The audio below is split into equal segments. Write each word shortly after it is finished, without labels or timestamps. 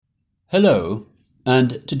Hello,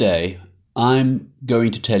 and today I'm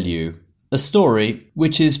going to tell you a story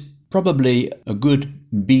which is probably a good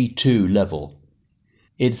B2 level.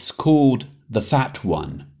 It's called The Fat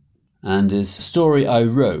One, and is a story I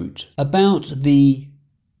wrote about the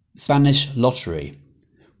Spanish lottery,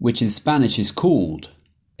 which in Spanish is called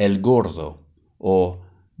El Gordo, or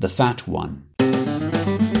The Fat One.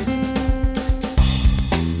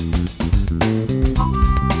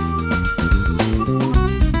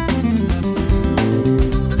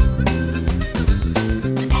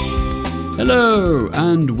 Hello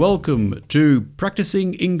and welcome to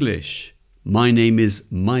Practicing English. My name is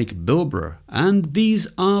Mike Bilbrough and these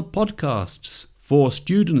are podcasts for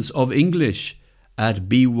students of English at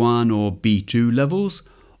B1 or B2 levels,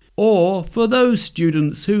 or for those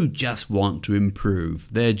students who just want to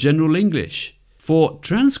improve their general English. For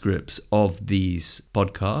transcripts of these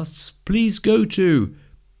podcasts, please go to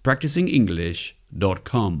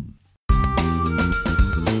practicingenglish.com.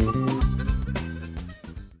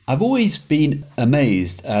 I've always been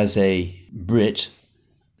amazed as a Brit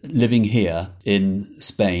living here in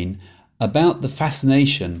Spain about the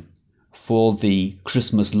fascination for the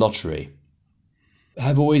Christmas lottery.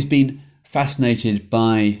 I've always been fascinated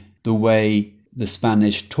by the way the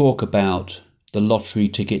Spanish talk about the lottery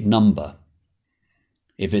ticket number.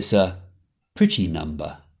 If it's a pretty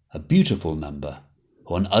number, a beautiful number,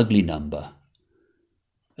 or an ugly number,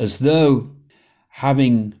 as though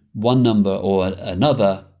having one number or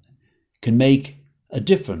another can make a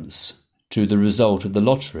difference to the result of the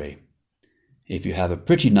lottery. If you have a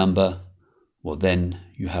pretty number, well then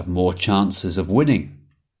you have more chances of winning.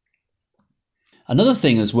 Another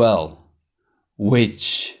thing as well,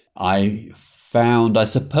 which I found, I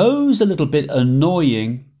suppose, a little bit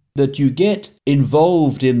annoying, that you get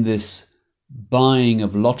involved in this buying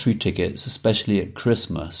of lottery tickets, especially at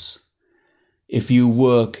Christmas, if you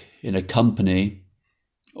work in a company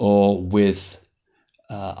or with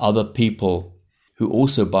other people who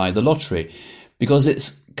also buy the lottery, because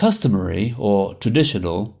it's customary or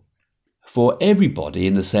traditional for everybody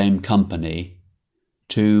in the same company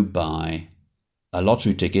to buy a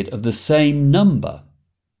lottery ticket of the same number.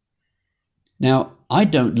 Now, I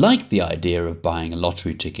don't like the idea of buying a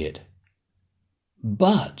lottery ticket,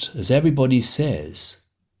 but as everybody says,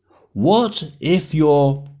 what if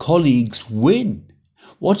your colleagues win?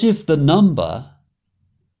 What if the number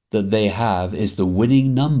that they have is the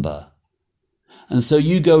winning number? And so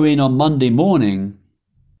you go in on Monday morning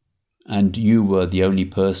and you were the only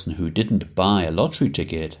person who didn't buy a lottery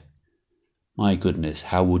ticket. My goodness,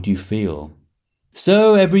 how would you feel?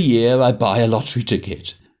 So every year I buy a lottery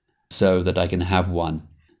ticket so that I can have one,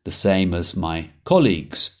 the same as my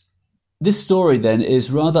colleagues. This story then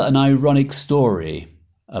is rather an ironic story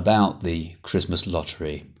about the Christmas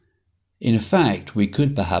lottery. In fact, we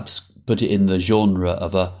could perhaps put it in the genre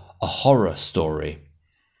of a horror story.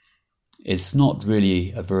 It's not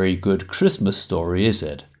really a very good Christmas story, is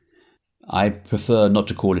it? I prefer not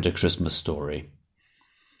to call it a Christmas story.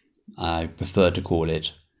 I prefer to call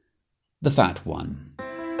it The Fat One.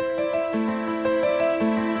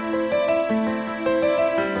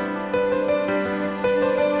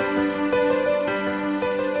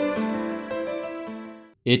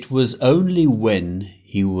 It was only when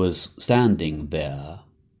he was standing there,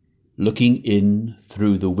 looking in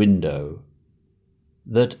through the window,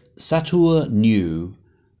 that Satur knew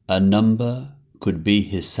a number could be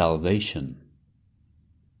his salvation.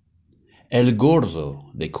 El Gordo,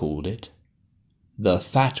 they called it, the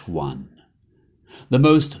Fat One, the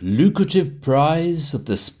most lucrative prize of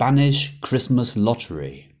the Spanish Christmas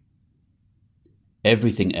lottery.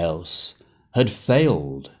 Everything else had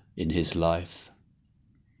failed in his life.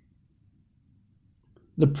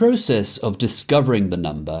 The process of discovering the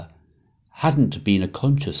number hadn't been a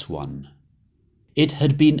conscious one. It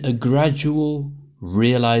had been a gradual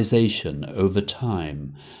realization over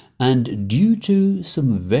time, and due to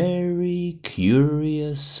some very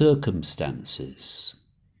curious circumstances.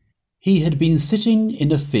 He had been sitting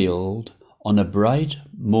in a field on a bright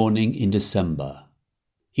morning in December.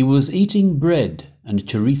 He was eating bread and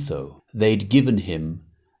chorizo they'd given him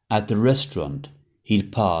at the restaurant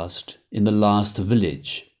he'd passed in the last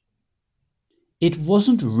village. It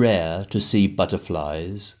wasn't rare to see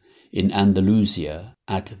butterflies in Andalusia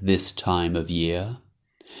at this time of year,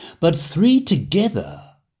 but three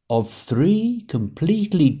together of three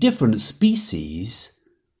completely different species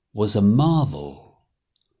was a marvel.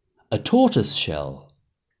 A tortoise shell,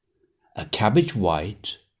 a cabbage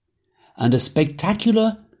white, and a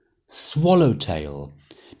spectacular swallowtail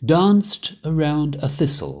danced around a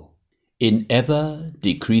thistle in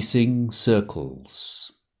ever-decreasing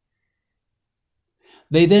circles.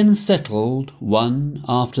 They then settled one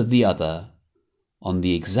after the other on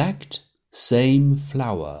the exact same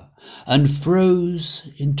flower and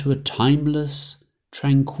froze into a timeless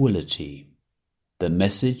tranquility. The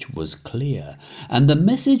message was clear, and the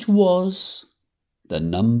message was the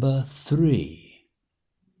number 3.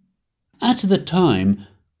 At the time,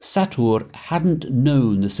 Sator hadn't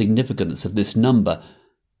known the significance of this number,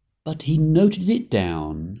 but he noted it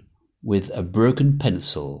down with a broken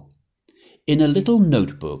pencil in a little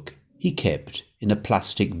notebook he kept in a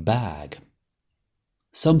plastic bag.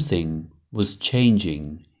 Something was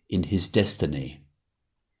changing in his destiny.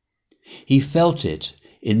 He felt it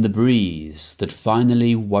in the breeze that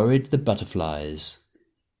finally worried the butterflies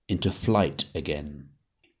into flight again.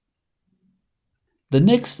 The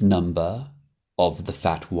next number of the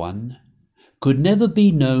fat one could never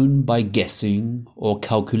be known by guessing or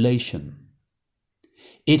calculation.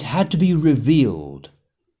 It had to be revealed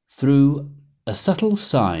through a subtle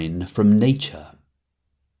sign from nature.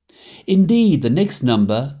 Indeed, the next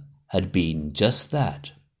number had been just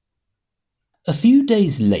that. A few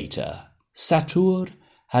days later, Satur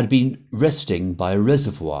had been resting by a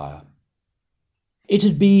reservoir. It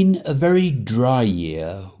had been a very dry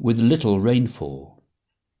year with little rainfall,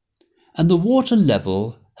 and the water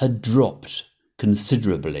level had dropped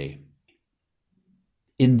considerably.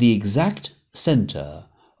 In the exact centre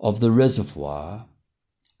of the reservoir,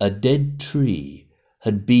 a dead tree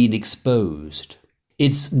had been exposed.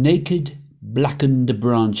 Its naked, blackened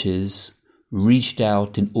branches reached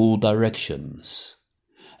out in all directions,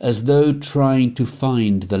 as though trying to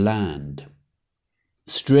find the land.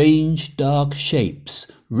 Strange dark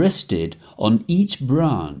shapes rested on each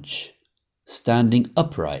branch, standing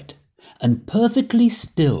upright and perfectly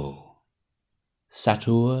still.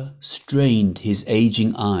 Sator strained his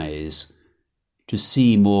aging eyes to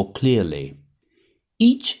see more clearly.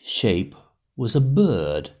 Each shape was a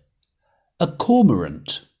bird, a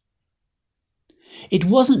cormorant. It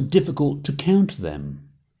wasn't difficult to count them,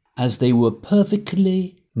 as they were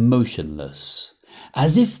perfectly motionless,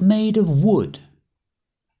 as if made of wood.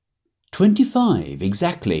 25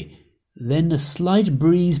 exactly. Then a slight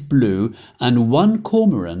breeze blew, and one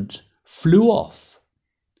cormorant flew off,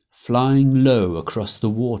 flying low across the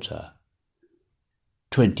water.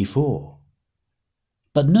 24.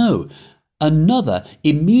 But no, another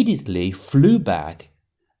immediately flew back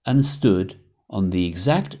and stood on the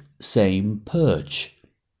exact same perch.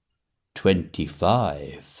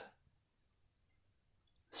 25.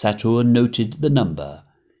 Sator noted the number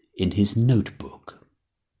in his notebook.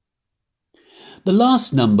 The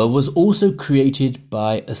last number was also created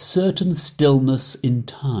by a certain stillness in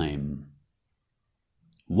time.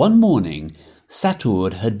 One morning,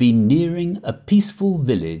 Satur had been nearing a peaceful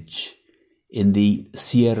village in the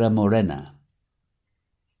Sierra Morena.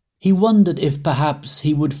 He wondered if perhaps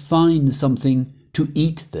he would find something to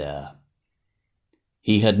eat there.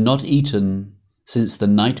 He had not eaten since the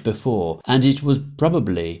night before, and it was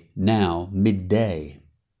probably now midday.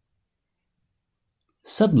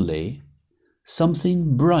 Suddenly,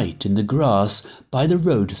 something bright in the grass by the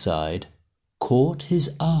roadside caught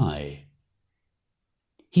his eye.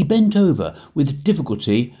 He bent over with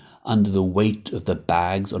difficulty under the weight of the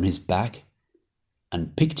bags on his back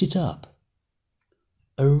and picked it up.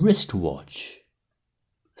 A wristwatch.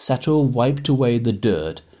 Sator wiped away the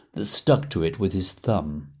dirt that stuck to it with his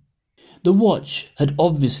thumb. The watch had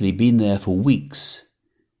obviously been there for weeks.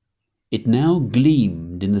 It now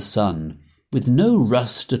gleamed in the sun with no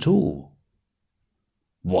rust at all.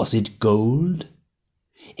 Was it gold?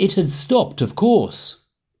 It had stopped, of course.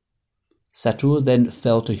 Satur then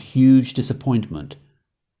felt a huge disappointment.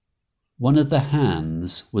 One of the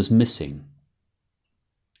hands was missing.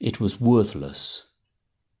 It was worthless.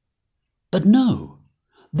 But no,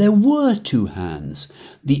 there were 2 hands.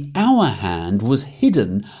 The hour hand was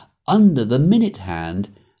hidden under the minute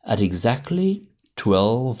hand at exactly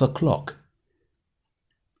 12 o'clock.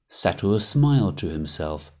 Satur smiled to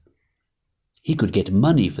himself. He could get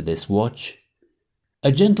money for this watch.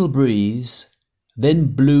 A gentle breeze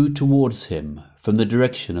then blew towards him from the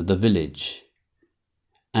direction of the village,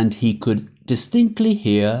 and he could distinctly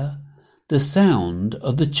hear the sound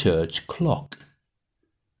of the church clock.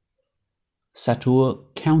 Satur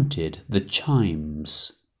counted the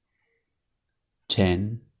chimes.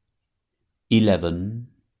 10, 11,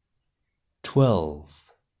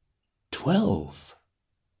 12. 12!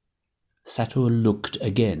 Satur looked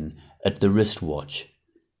again at the wristwatch.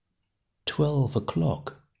 12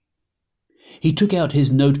 o'clock. He took out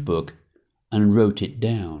his notebook and wrote it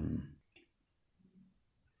down.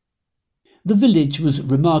 The village was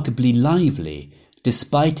remarkably lively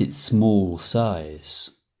despite its small size.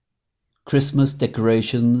 Christmas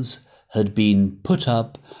decorations had been put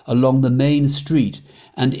up along the main street,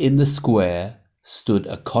 and in the square stood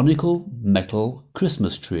a conical metal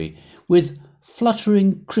Christmas tree with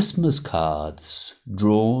fluttering Christmas cards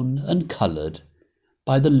drawn and coloured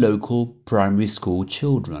by the local primary school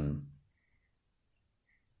children.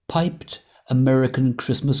 Piped American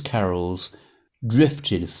Christmas carols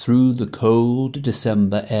drifted through the cold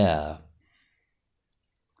December air.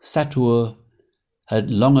 Satur had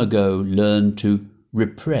long ago learned to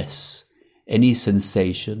repress any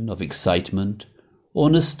sensation of excitement or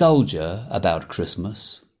nostalgia about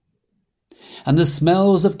Christmas, and the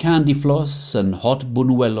smells of candy floss and hot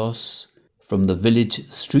buñuelos from the village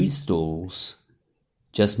street stalls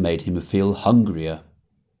just made him feel hungrier.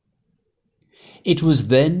 It was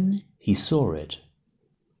then he saw it.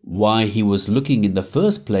 Why he was looking in the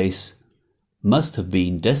first place must have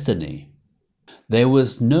been destiny. There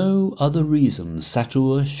was no other reason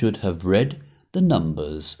Satur should have read the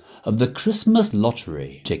numbers of the Christmas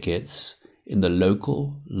lottery tickets in the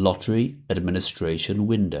local lottery administration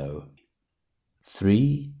window.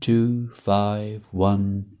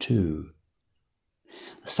 32512.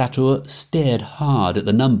 Satur stared hard at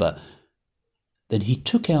the number. Then he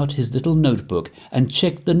took out his little notebook and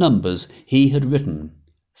checked the numbers he had written.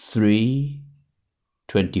 3,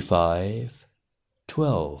 25,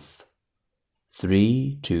 12.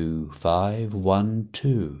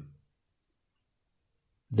 32512.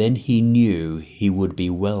 Then he knew he would be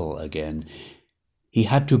well again. He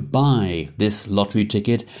had to buy this lottery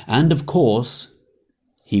ticket, and of course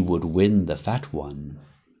he would win the fat one.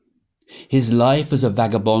 His life as a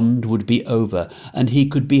vagabond would be over, and he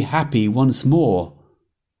could be happy once more.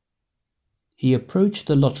 He approached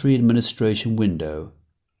the lottery administration window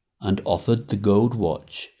and offered the gold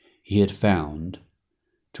watch he had found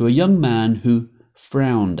to a young man who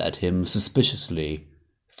frowned at him suspiciously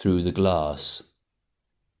through the glass.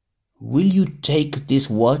 "Will you take this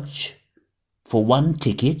watch for one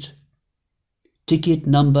ticket? Ticket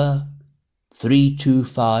number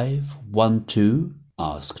 32512?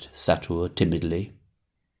 asked Satur timidly.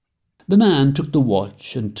 The man took the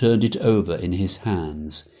watch and turned it over in his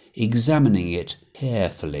hands, examining it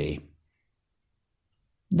carefully.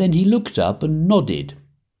 Then he looked up and nodded.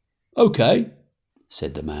 "Okay,"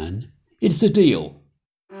 said the man. "It's a deal."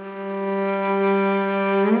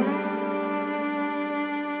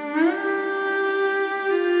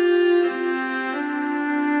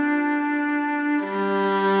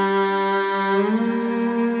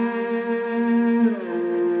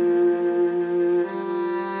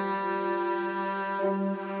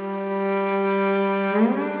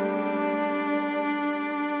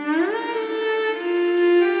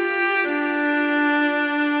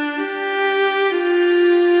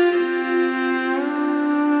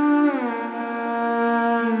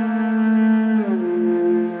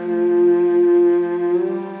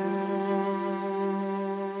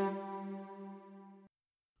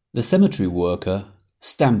 The cemetery worker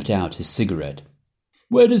stamped out his cigarette.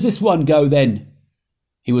 "Where does this one go, then?"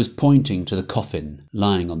 He was pointing to the coffin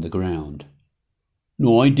lying on the ground.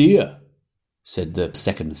 "No idea," said the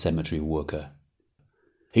second cemetery worker.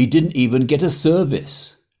 "He didn't even get a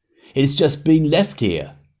service. It's just been left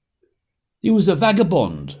here. He was a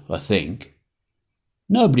vagabond, I think.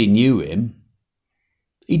 Nobody knew him.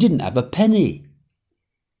 He didn't have a penny.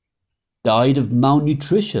 Died of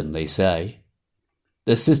malnutrition, they say.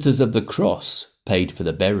 The Sisters of the Cross paid for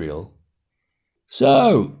the burial.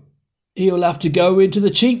 So, he'll have to go into the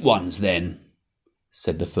cheap ones then,"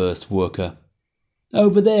 said the first worker.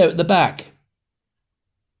 "Over there at the back."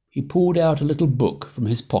 He pulled out a little book from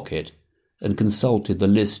his pocket and consulted the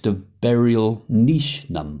list of burial niche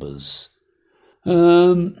numbers.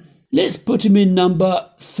 Let's put him in number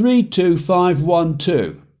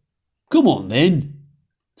 32512. "Come on then,"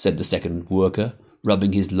 said the second worker,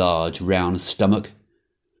 rubbing his large round stomach.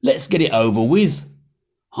 "Let's get it over with.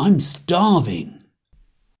 I'm starving."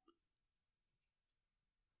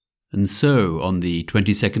 And so, on the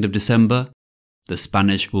 22nd of December, the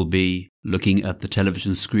Spanish will be looking at the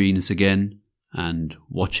television screens again and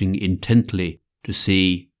watching intently to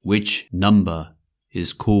see which number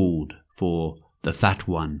is called for the fat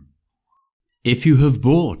one. If you have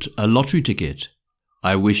bought a lottery ticket,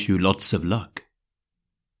 I wish you lots of luck.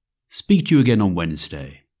 Speak to you again on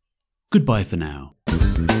Wednesday. Goodbye for now.